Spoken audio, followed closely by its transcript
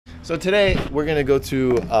So today we're gonna go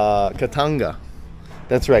to Katanga.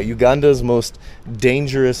 That's right, Uganda's most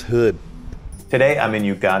dangerous hood. Today I'm in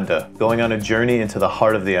Uganda, going on a journey into the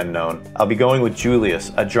heart of the unknown. I'll be going with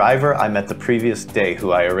Julius, a driver I met the previous day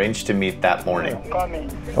who I arranged to meet that morning.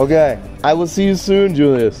 Okay, I will see you soon,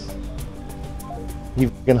 Julius. He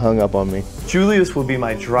f***ing hung up on me. Julius will be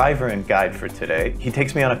my driver and guide for today. He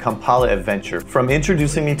takes me on a Kampala adventure, from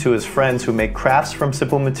introducing me to his friends who make crafts from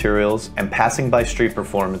simple materials and passing by street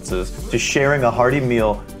performances, to sharing a hearty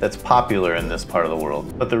meal that's popular in this part of the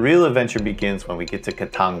world. But the real adventure begins when we get to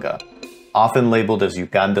Katanga, often labeled as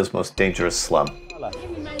Uganda's most dangerous slum.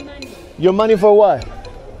 Your money for what?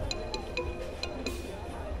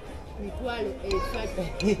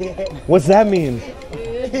 What's that mean?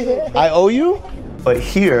 I owe you? But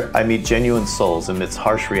here, I meet genuine souls amidst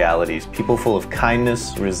harsh realities, people full of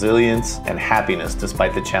kindness, resilience, and happiness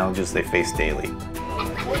despite the challenges they face daily.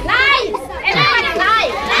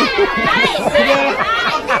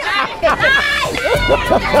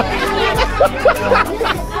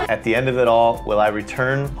 At the end of it all, will I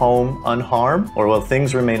return home unharmed, or will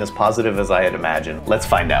things remain as positive as I had imagined? Let's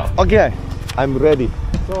find out. Okay, I'm ready.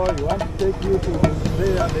 So I want to take you to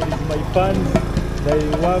there, and there is my fans. They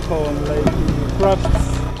work on like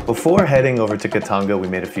crafts. Before heading over to Katanga, we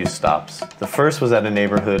made a few stops. The first was at a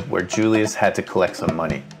neighborhood where Julius had to collect some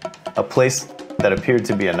money, a place that appeared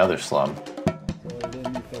to be another slum. So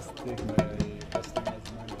let me first take my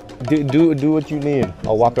customized money. Do what you need.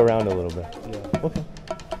 I'll walk around a little bit. Yeah. Okay.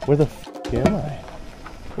 Where the f am I?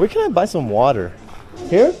 Where can I buy some water?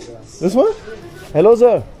 Here? This one? Hello,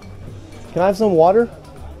 sir. Can I have some water?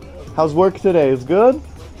 How's work today? It's good?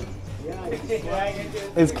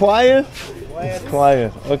 It's quiet? It's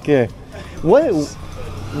quiet. Okay.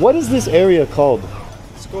 What is this area called?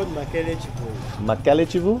 It's called Makelechivu.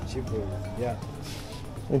 Makelechivu? Chivu. Yeah.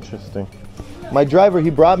 Interesting. My driver, he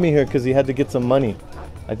brought me here because he had to get some money.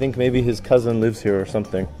 I think maybe his cousin lives here or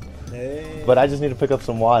something. Hey. But I just need to pick up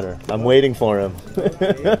some water. I'm waiting for him.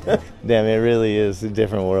 Damn, it really is a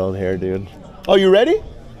different world here, dude. Oh, you ready?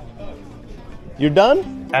 You're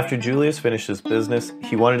done? After Julius finished his business,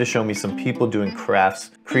 he wanted to show me some people doing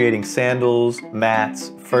crafts, creating sandals,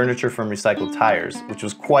 mats, furniture from recycled tires, which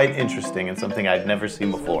was quite interesting and something I'd never seen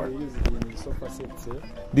before. Sofa sets, eh?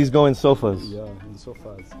 These go in sofas. Yeah, in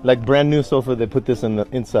sofas. Like brand new sofa, they put this in the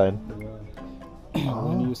inside. Yeah.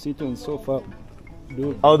 When you sit on sofa,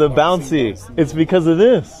 do Oh, the bouncy. It's because of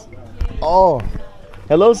this. Oh.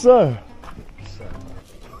 Hello, sir.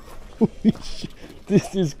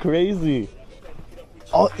 This is crazy.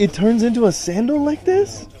 Oh, it turns into a sandal like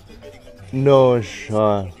this? No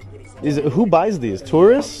shot. Is it, who buys these?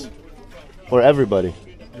 Tourists? Or everybody?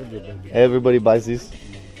 Everybody buys these?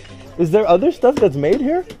 Is there other stuff that's made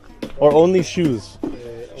here? Or only shoes?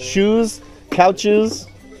 Shoes, couches,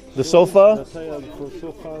 the sofa? For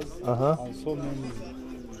sofas, and so many.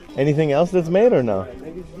 Anything else that's made or no?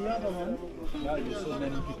 Maybe the other one. Yeah, there's so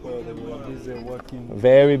many people that were busy working.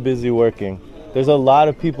 Very busy working. There's a lot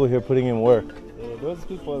of people here putting in work. Those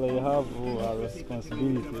people they have who are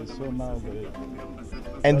responsibility, so now they...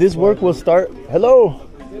 And this work will start, hello!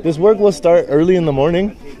 This work will start early in the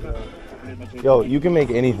morning. Yo, you can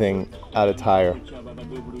make anything out of tire.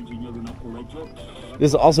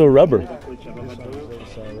 This is also rubber.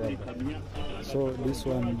 So this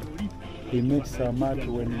one, he makes a mat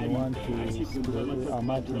when you want to, a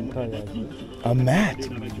mat in tires. A mat?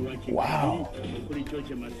 Wow.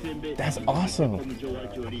 That's awesome.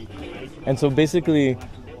 And so basically,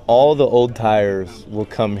 all the old tires will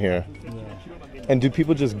come here. Yeah. And do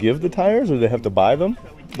people just give the tires or they have to buy them?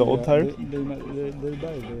 The old tires? They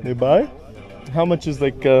buy them. They buy? How much is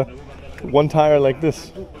like one tire like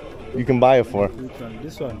this? You can buy it for? Which one?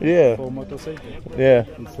 This one? Yeah. For motorcycle? Yeah.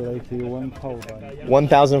 It's like 1,000.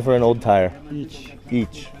 1,000 for an old tire. Each.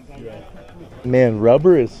 Each. Yeah. Man,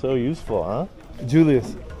 rubber is so useful, huh?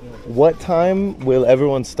 Julius, what time will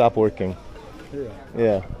everyone stop working? Here.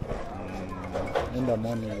 Yeah. In the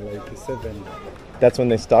morning, like 7. That's when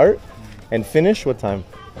they start? And finish what time?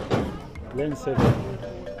 Then 7.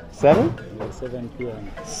 7? Yeah, 7 p.m.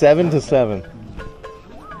 7 to 7.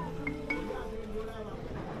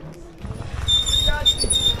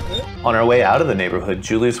 On our way out of the neighborhood,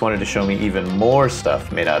 Julius wanted to show me even more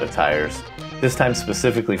stuff made out of tires. This time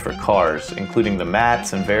specifically for cars, including the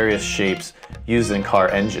mats and various shapes used in car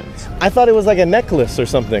engines. I thought it was like a necklace or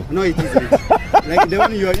something. No, it isn't. Like the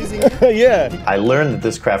one you are using? Yeah. I learned that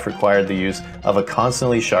this craft required the use of a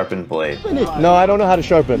constantly sharpened blade. No, I don't know how to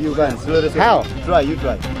sharpen. You can. How? Try, you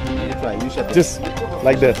try. You try, you sharpen. Just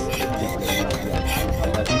like this.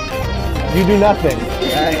 You do nothing.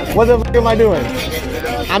 What the f*** am I doing?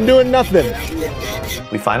 I'm doing nothing.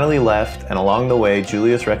 We finally left, and along the way,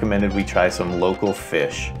 Julius recommended we try some local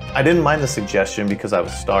fish. I didn't mind the suggestion because I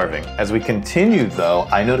was starving. As we continued though,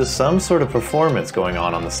 I noticed some sort of performance going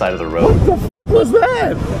on the side of the road. What the f was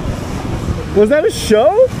that? Was that a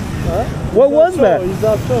show? Huh? What was that? Is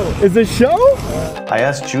that so? Is it a show? I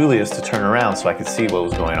asked Julius to turn around so I could see what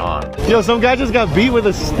was going on. Yo, some guy just got beat with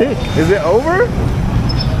a stick. Is it over?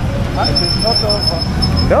 It's not over.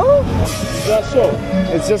 No? Is that so?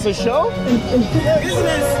 It's just a show?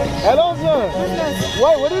 Business. Hello, sir. Business.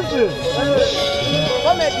 Wait, what is this?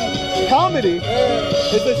 Comedy. Comedy?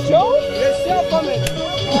 It's a show? It's your comedy.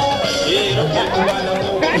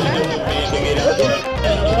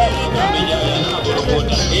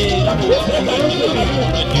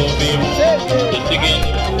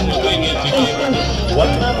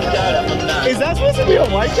 Is that supposed to be a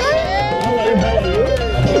white guy?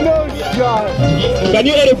 No shot. Can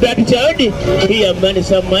you hear a black child? Here, money,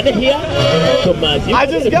 some money here. Come on. I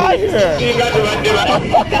just got here.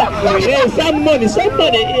 Yeah, some money, some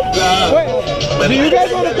money. Wait, do you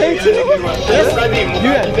guys want to pay too? Yes.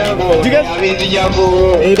 You guys? Hey,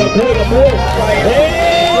 the boy.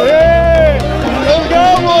 Hey, let's go,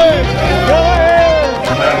 boys. Go ahead.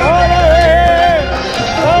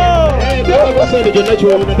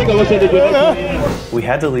 We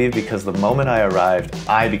had to leave because the moment I arrived,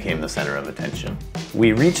 I became the center of attention.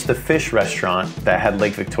 We reached the fish restaurant that had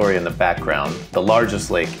Lake Victoria in the background, the largest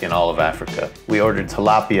lake in all of Africa. We ordered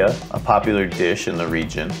tilapia, a popular dish in the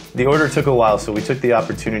region. The order took a while, so we took the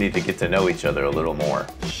opportunity to get to know each other a little more.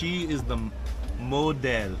 She is the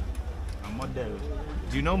model. A model.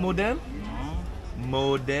 Do you know model? No.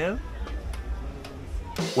 Model?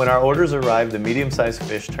 When our orders arrived, the medium-sized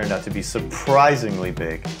fish turned out to be surprisingly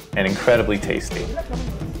big and incredibly tasty.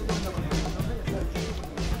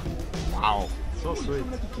 Wow. So sweet.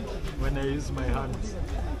 When I use my hands.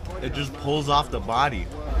 It just pulls off the body.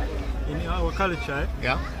 In our culture,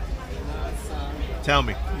 Yeah? Tell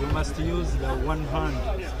me. you must use the one hand.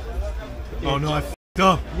 Oh no, I f***ed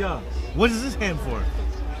up. Yeah. What is this hand for?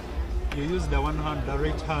 You use the one hand, the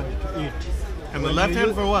right hand to eat. And the When left you hand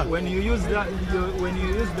use- for what? When you use that, when you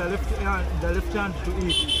use the left hand to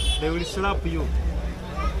eat, they will slap you.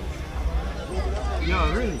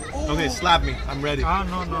 Yeah, really. Okay, slap me. I'm ready. Ah,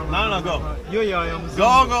 no, go. Yeah, I am.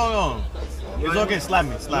 Go. It's okay, slap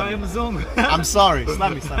me, I slap me. am Zong. I'm sorry,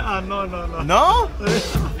 slap me. Ah, no. No?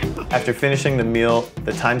 After finishing the meal,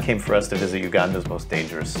 the time came for us to visit Uganda's most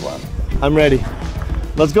dangerous slum. I'm ready.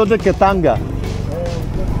 Let's go to Katanga.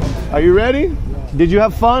 Are you ready? Did you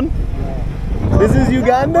have fun? This is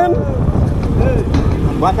Ugandan?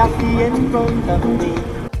 What I see in front of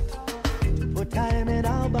me. Put time in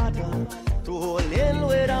our bottle to hold in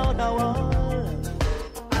without a wall.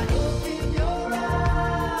 I look in your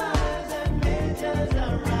eyes and nature's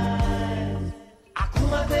arise.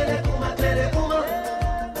 Akuma tele, kuma tele, kuma.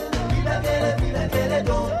 Vida tele,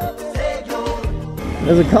 don't say yo.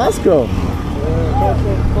 There's a Costco.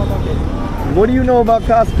 What do you know about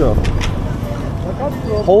Costco?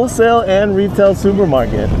 Wholesale and retail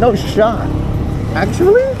supermarket. No shot.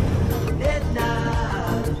 Actually?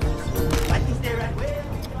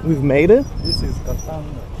 We've made it? This is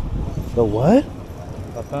Katanga. The what?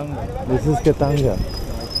 Katanga. This is Katanga.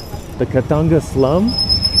 The Katanga slum?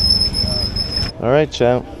 Alright,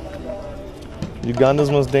 chat. Uganda's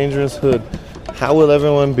most dangerous hood. How will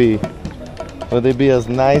everyone be? Will they be as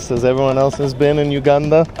nice as everyone else has been in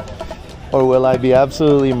Uganda? Or will I be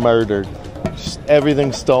absolutely murdered? Just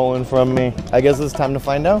everything stolen from me. I guess it's time to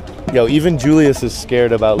find out. Yo, even Julius is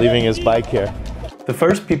scared about leaving his bike here. The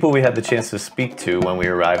first people we had the chance to speak to when we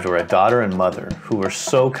arrived were a daughter and mother who were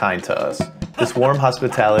so kind to us. This warm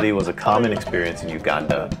hospitality was a common experience in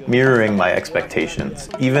Uganda, mirroring my expectations,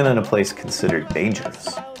 even in a place considered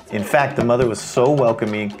dangerous. In fact, the mother was so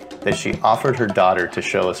welcoming that she offered her daughter to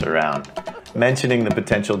show us around, mentioning the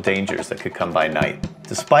potential dangers that could come by night.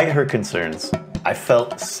 Despite her concerns, I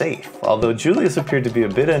felt safe, although Julius appeared to be a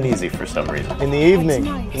bit uneasy for some reason. In the evening,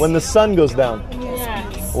 nice. when the sun goes down.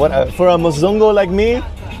 Yes. What, for a Mozongo like me?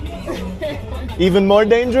 Even more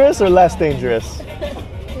dangerous or less dangerous?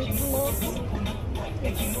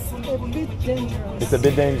 It's a bit dangerous. It's a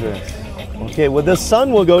bit dangerous. Okay, well the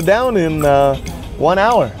sun will go down in 1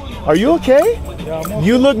 hour. Are you okay?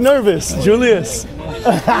 You look nervous, Julius.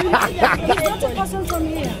 He's not a person from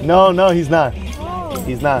here. No, he's not. Oh.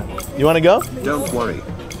 He's not. You want to go? Don't worry.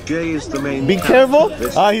 Jay is the main Be character careful. of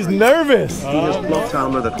this. He's nervous. He has plot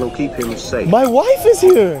armor that will keep him safe. My wife is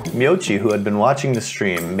here. Myochi, who had been watching the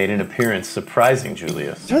stream, made an appearance surprising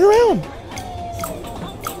Julius. Turn around.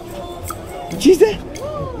 She's there.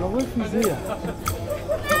 Your wife is here.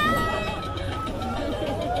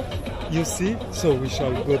 You see? So we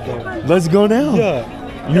shall go down. Let's go now.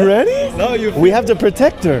 Yeah. You ready? Now you. We have to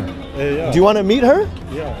protect her. Yeah. Do you want to meet her?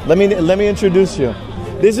 Yeah. Let me introduce you.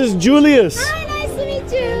 This is Julius. Hi, nice to meet you.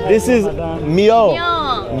 This is Madame. Mio.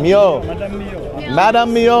 Mio. Madame Mio.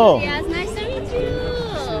 Madame Mio. Yes, nice to meet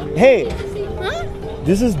you. Hey, Huh?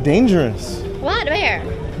 this is dangerous. What? Where?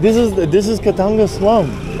 This is Katanga Slum.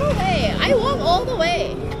 No way. I walk all the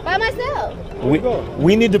way by myself.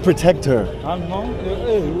 We need to protect her.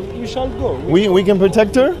 We shall go. We can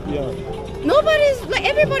protect her? Yeah. Nobody's like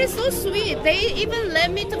everybody's so sweet. They even let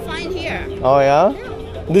me to find here. Oh yeah?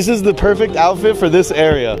 This is the perfect outfit for this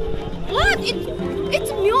area. What?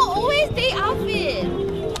 It's Mio always day outfit.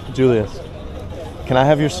 Julius, can I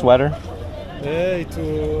have your sweater? Hey,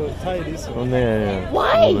 to tie this Oh, one. yeah.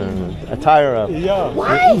 Why? Tie her up. Yeah.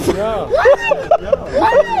 Why? Yeah.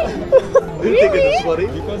 Why? Really?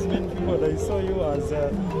 Because many people they saw you as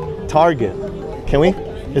a Target. Can we?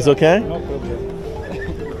 It's okay? no problem.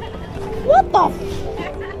 What the?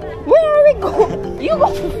 Where are we going? You go.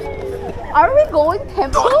 Are we going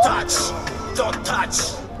temple?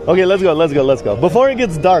 Okay, let's go. Before it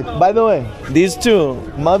gets dark, by the way, these two,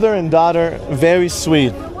 mother and daughter, very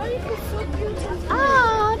sweet.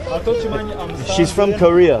 Ah, She's from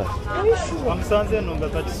Korea. I'm Sanze number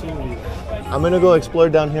 32. I'm gonna go explore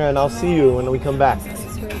down here and I'll see you when we come back.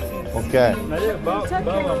 Okay.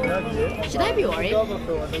 should I be worried?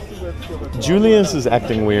 Julius is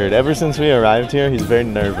acting weird. Ever since we arrived here, he's very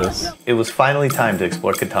nervous. It was finally time to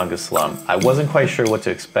explore Katanga's slum. I wasn't quite sure what to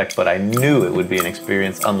expect, but I knew it would be an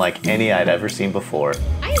experience unlike any I'd ever seen before.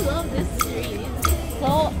 I love this street. It's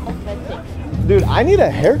so authentic. Dude, I need a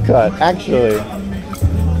haircut, actually.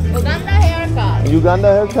 Uganda haircut. Uganda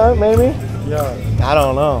haircut, maybe? Yeah. I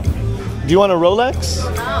don't know. Do you want a Rolex?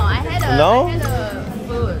 No, I had a No? I had a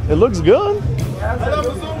food. It looks good.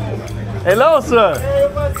 Hello, sir. Hey,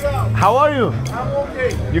 what's up? How are you? I'm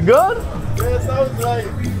okay. You good? Yes, how's life?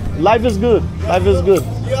 Life is good. Life is good.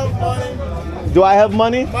 You have money? Do I have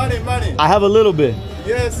money? Money. I have a little bit.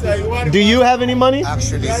 Yes, I want Do you have any money?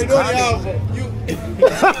 Actually, I don't have. You.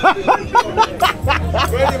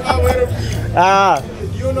 Ah,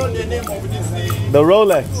 You know the name of this thing? the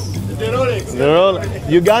Rolex. The Rolex. The Rolex.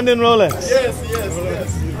 Ugandan Rolex. Yes.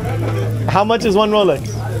 How much is one Rolex?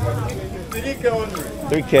 3K only.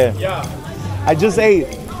 3K. Yeah. I just ate.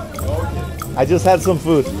 I just had some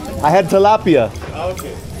food. I had tilapia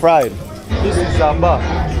Okay. fried. This is Zamba.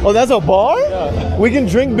 Oh, that's a bar? Yeah. We can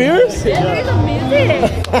drink beers? There is a music.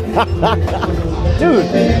 Dude,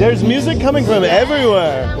 there's music coming from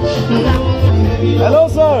everywhere. Hello,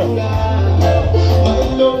 sir.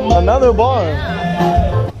 Another bar.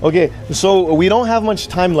 Okay, so we don't have much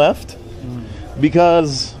time left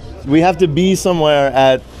because we have to be somewhere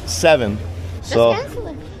at 7. So Just cancel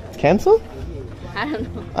it. cancel? I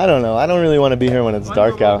don't know. I don't know. I don't really want to be here when it's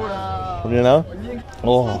dark out. You know?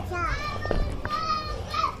 Oh.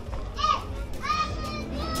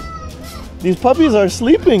 These puppies are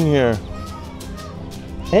sleeping here.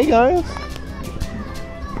 Hey guys.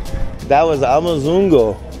 That was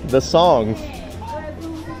Amazungo, the song.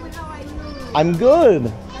 I'm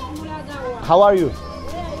good. How are you?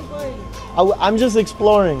 I'm just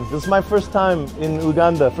exploring. This is my first time in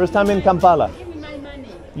Uganda. First time in Kampala.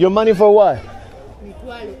 Your money for what?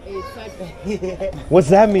 What's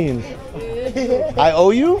that mean? I owe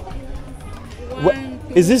you? What,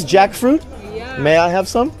 is this jackfruit? Yeah. May I have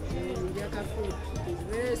some? Jackfruit is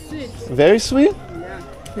very sweet. Very sweet? Yeah.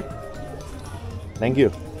 Thank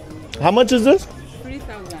you. How much is this?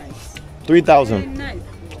 3,000. 3,000. Very nice.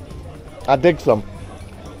 I'll take some.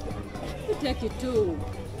 You take it too.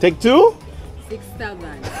 Take 2?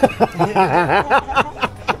 6,000.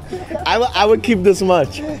 I would keep this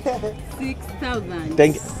much. 6,000.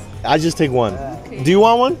 Thank you. I'll just take 1. Okay. Do you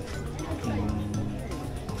want one?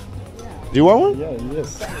 Do you want one? Yeah,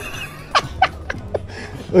 yes.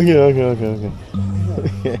 Okay.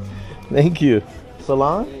 Thank you.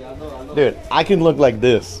 Salon? Dude, I can look like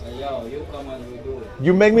this.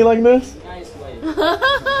 You make me like this?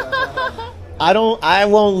 I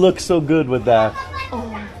won't look so good with that.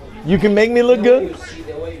 You can make me look good?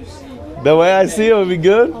 The way I see it would be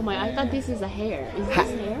good? Oh my, I thought this is a hair. Is this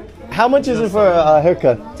hair? How much is it for a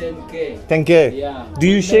haircut? 10K. 10K? Yeah. Do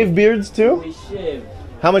you shave beards too? We shave.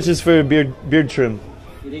 How much is for beard trim?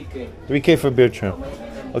 3K. 3K for beard trim.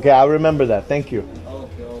 Okay, I'll remember that. Thank you.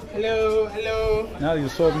 Hello. Now you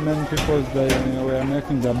saw many people they were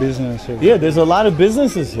making their business here. Yeah, there's a lot of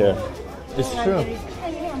businesses here. It's true.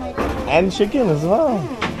 And chicken as well.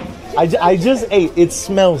 I just ate. It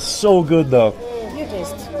smells so good though. You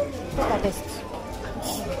taste. Take a taste.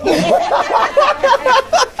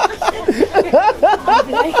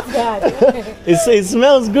 It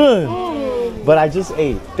smells good. But I just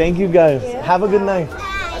ate. Thank you guys. Have a good night.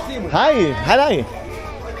 Hi. Hi.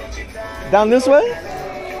 Down this way?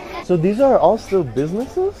 So these are all still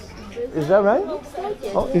businesses? Is that right? Looks like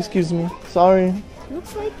it. Oh, excuse me. Sorry.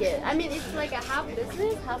 Looks like it. I mean, it's like a half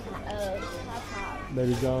business, half. There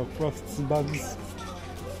is our crafts bags.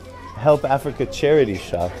 Help Africa charity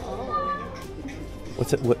shop.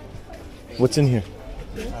 What's it? What's in here?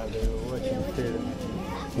 They were watching film.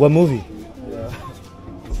 What movie? Yeah.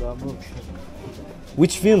 It's a movie.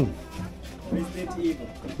 Which film? Resident Evil.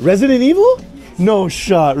 Resident Evil? No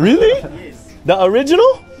shot. Really? Yes. The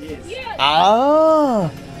original? Yes. Ah.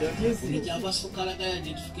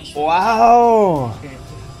 Wow.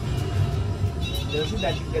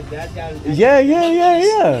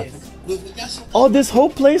 Yeah. Oh, this whole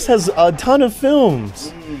place has a ton of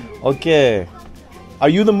films. Okay. Are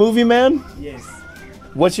you the movie man? Yes.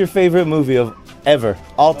 What's your favorite movie of ever?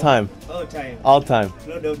 All time? All time. All time.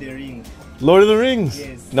 Lord of the Rings. Lord of the Rings?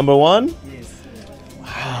 Yes. Number one? Yes.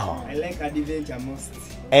 Wow. I like adventure most.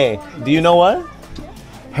 Hey, do you know what?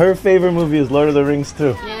 Her favorite movie is Lord of the Rings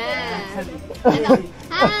too. Yeah.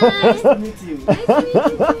 Nice to meet you.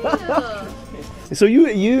 So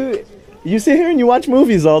you sit here and you watch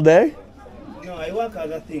movies all day? No, I work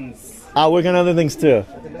other things. I work on other things too.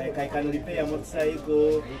 Like I can repair a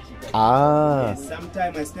motorcycle. Ah. Yes,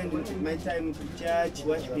 sometimes I spend my time to church,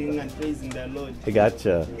 worshiping and praising the Lord. I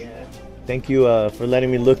gotcha. Yeah. Thank you for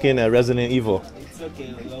letting me look in at Resident Evil. It's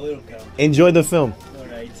okay, you're welcome. Enjoy the film.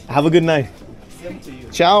 Alright. Have a good night. Same to you.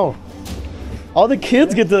 Ciao. All the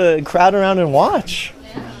kids get to crowd around and watch.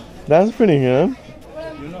 That's pretty good.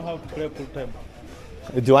 You know how to play pool time?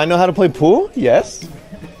 Do I know how to play pool? Yes.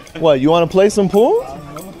 What, you want to play some pool?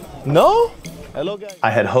 No? Hello, guys.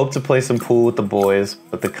 I had hoped to play some pool with the boys,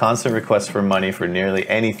 but the constant requests for money for nearly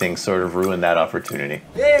anything sort of ruined that opportunity.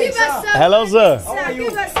 Give us some Hello, sir. money,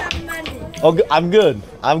 give us some money. Oh, I'm good.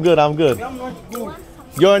 I'm good. I'm good. I'm not good.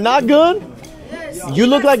 You're not good? You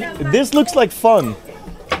look like, this looks like fun.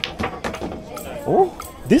 Oh,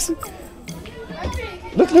 this.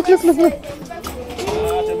 Look.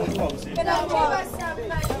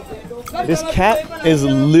 This cat is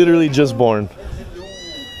literally just born.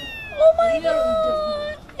 Oh my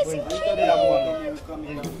god! It's cute!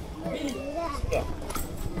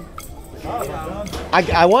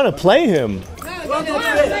 I want to play him. I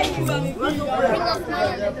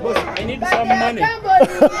need some money.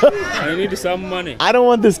 I need some money. I don't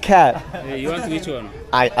want this cat. You want which one?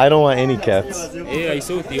 I don't want any cats. Yeah, I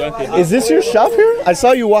saw it. You wanted it. Is this your shop here? I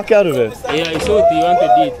saw you walk out of it. Yeah, I saw it. You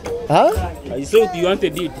wanted it. Huh? I saw it. You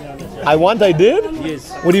wanted it. I did?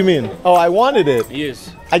 Yes. What do you mean? Oh, I wanted it. Yes.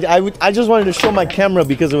 I just wanted to show my camera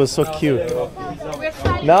because it was so cute.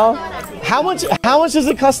 No? How much does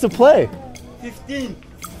it cost to play? 15.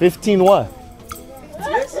 15 what?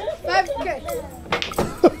 5K.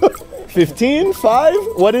 15? 5?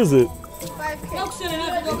 What is it?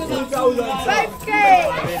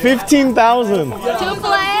 5K. 15,000. To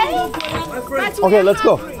play? Okay, let's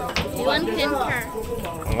go. You want pinker?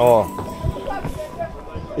 Oh.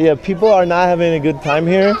 Yeah, people are not having a good time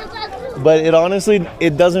here, but it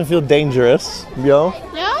doesn't feel dangerous, yo.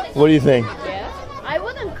 No? What do you think? Yeah. I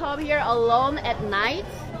wouldn't come here alone at night,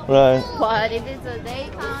 Right. but if it's a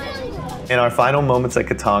daytime. In our final moments at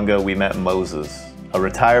Katanga, we met Moses, a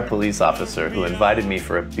retired police officer who invited me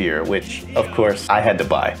for a beer, which, of course, I had to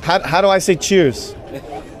buy. How do I say cheers?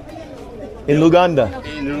 In Uganda.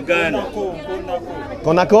 In Uganda.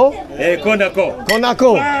 Konako? Konako.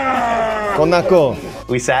 Konako. Konako.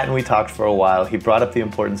 We sat and we talked for a while. He brought up the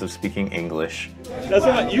importance of speaking English. That's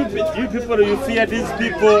why you people, you fear these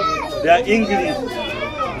people, they are English.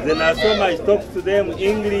 Then I so much talk to them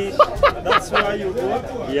English. That's why you do it?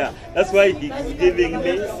 Yeah, that's why he's giving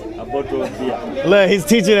me a bottle of beer. Look, he's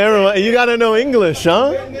teaching everyone. You gotta know English,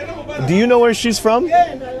 huh? Do you know where she's from?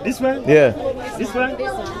 This one? Yeah. This one?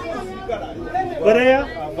 Korea?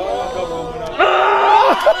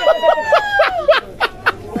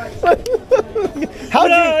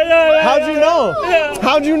 How'd you know?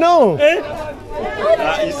 How'd you know?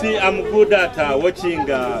 You see, I'm good at watching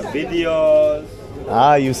videos.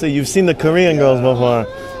 Ah, you say you've seen the Korean girls before.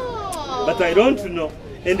 But I don't know.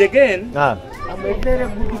 And again, I'm a very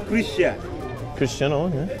good Christian. Christian,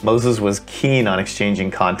 okay. Moses was keen on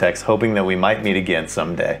exchanging contacts, hoping that we might meet again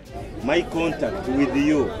someday. My contact with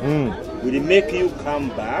you will make you come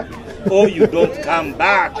back or you don't come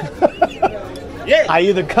back. Yeah. I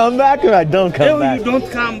either come back or I don't come back. You don't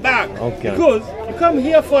come back. Okay. Because you come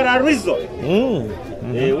here for a reason.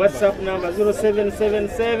 WhatsApp number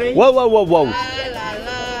 0777. Whoa.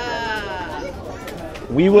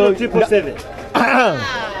 We will. 777.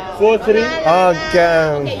 43.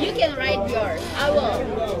 Okay, you can write yours. I will.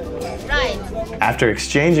 Right. After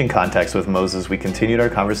exchanging contacts with Moses, we continued our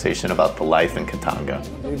conversation about the life in Katanga.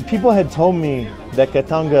 People had told me that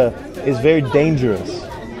Katanga is very dangerous.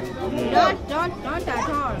 Don't at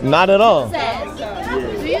all. Not at all. Do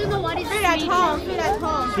you know what is feel at home? Feel at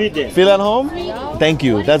home. Sweden. Feel at home? Thank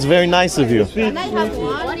you. That's very nice of you. Can I have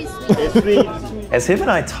one? What is As him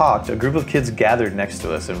and I talked, a group of kids gathered next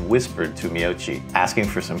to us and whispered to Miyochi, asking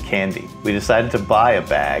for some candy. We decided to buy a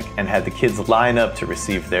bag and had the kids line up to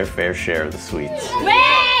receive their fair share of the sweets. Wait!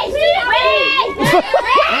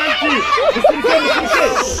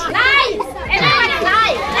 Nice! Everybody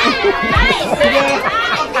nice!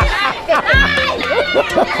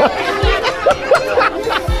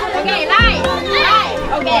 Okay, nice!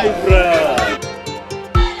 Okay.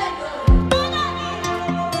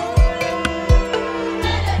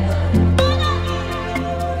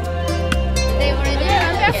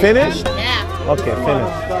 Finished? Yeah. Okay,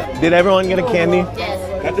 finished. Did everyone get a candy? Yes.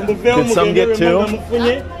 Did some get two?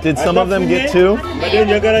 Did some of them get two?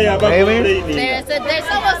 Maybe? There's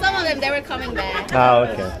some of them, they were coming back. Oh,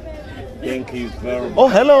 okay. Thank you very much. Oh,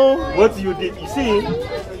 hello. What you did, you see,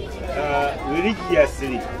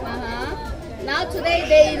 religiously. Now today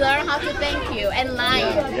they learn how to thank you and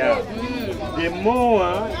line. Yeah. The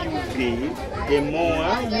more you give, the more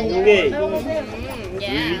you pay.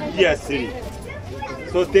 Religiously.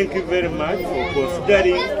 So thank you very much for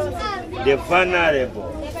considering the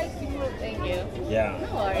vulnerable. Thank you. Yeah.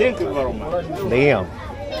 Thank you very much. Damn.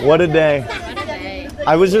 What a day.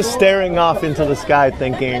 I was just staring off into the sky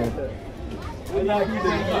thinking,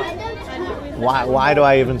 why do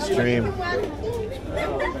I even stream?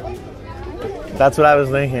 That's what I was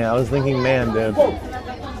thinking. I was thinking, man, dude.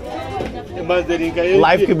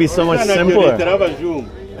 Life could be so much simpler.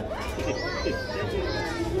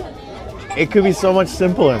 It could be so much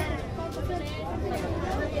simpler.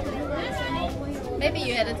 Maybe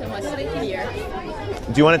you had too much here.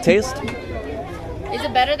 Do you want to taste? Is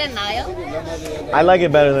it better than Nile? I like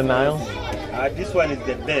it better than Nile. This one is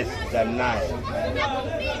the best than Nile. I don't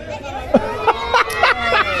like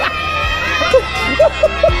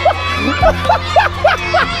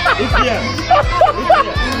beer.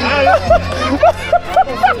 I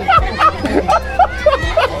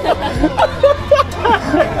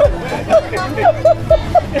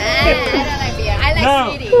like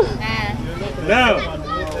sweetie. No.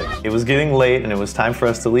 It was getting late and it was time for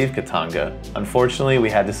us to leave Katanga. Unfortunately, we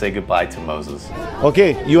had to say goodbye to Moses.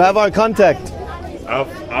 Okay, you have our contact. I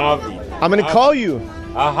have it. I'm gonna call you.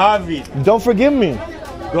 I have it. Don't forgive me.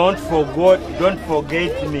 Don't forget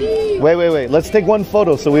me. Wait. Let's take one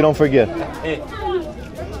photo so we don't forget.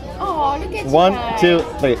 Oh, look at 1, 2,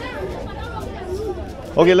 3.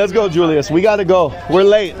 Okay, let's go, Julius. We gotta go. We're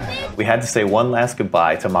late. We had to say one last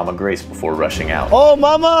goodbye to Mama Grace before rushing out. Oh,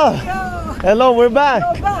 Mama! Hello, we're back.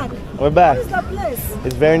 We're back. What is the place?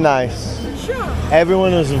 It's very nice. Sure.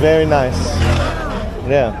 Everyone was very nice.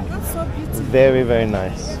 Yeah. That's so beautiful. Very, very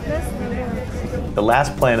nice. The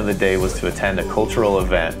last plan of the day was to attend a cultural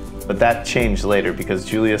event, but that changed later because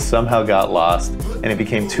Julius somehow got lost and it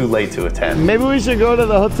became too late to attend. Maybe we should go to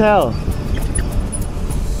the hotel.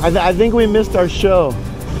 I think we missed our show.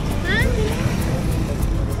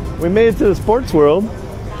 We made it to the sports world.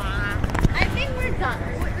 I think we're done.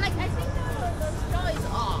 I think the show is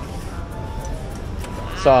off.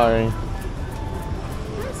 Sorry.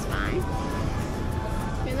 That's fine.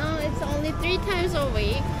 You know, it's only 3 times a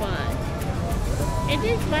week, but it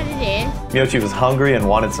is what it is. Miyochi was hungry and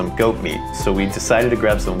wanted some goat meat, so we decided to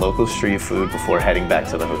grab some local street food before heading back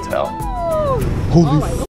to the hotel. Holy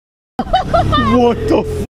what the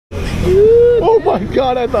f? Oh my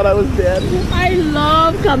god, I thought I was dead. I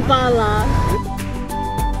love Kampala.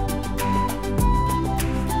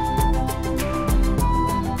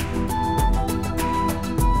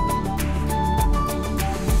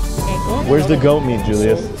 Where's the goat meat,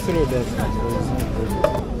 Julius? Through that.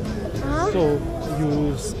 Huh? So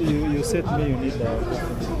you said to me you need the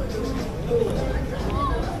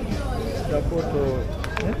photo.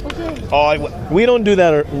 Okay. Oh, we don't do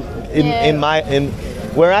that in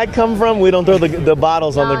where I come from. We don't throw the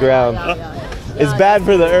bottles on the ground. It's bad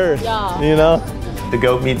for the earth, you know. The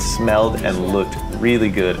goat meat smelled and looked really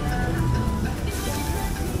good.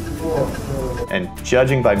 And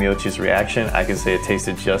judging by Miyochi's reaction, I can say it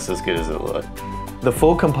tasted just as good as it looked. The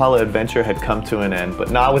full Kampala adventure had come to an end,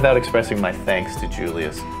 but not without expressing my thanks to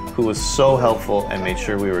Julius, who was so helpful and made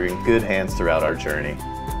sure we were in good hands throughout our journey.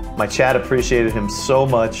 My chat appreciated him so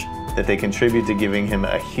much that they contributed to giving him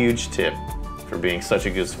a huge tip for being such a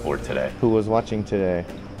good sport today. Who was watching today?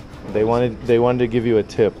 They wanted to give you a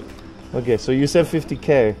tip. Okay, so you said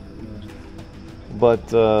 50K.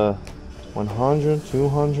 But 100,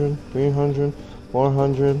 200, 300,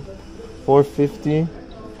 400, 450.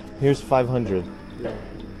 Here's 500. Yeah.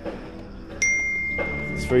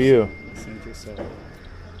 It's for you. Thank you, sir.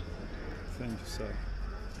 Thank you, sir.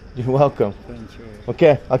 You're welcome. Thank you.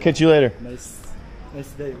 Okay, I'll catch you later. Nice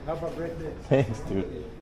day. Have a great day. Thanks, dude.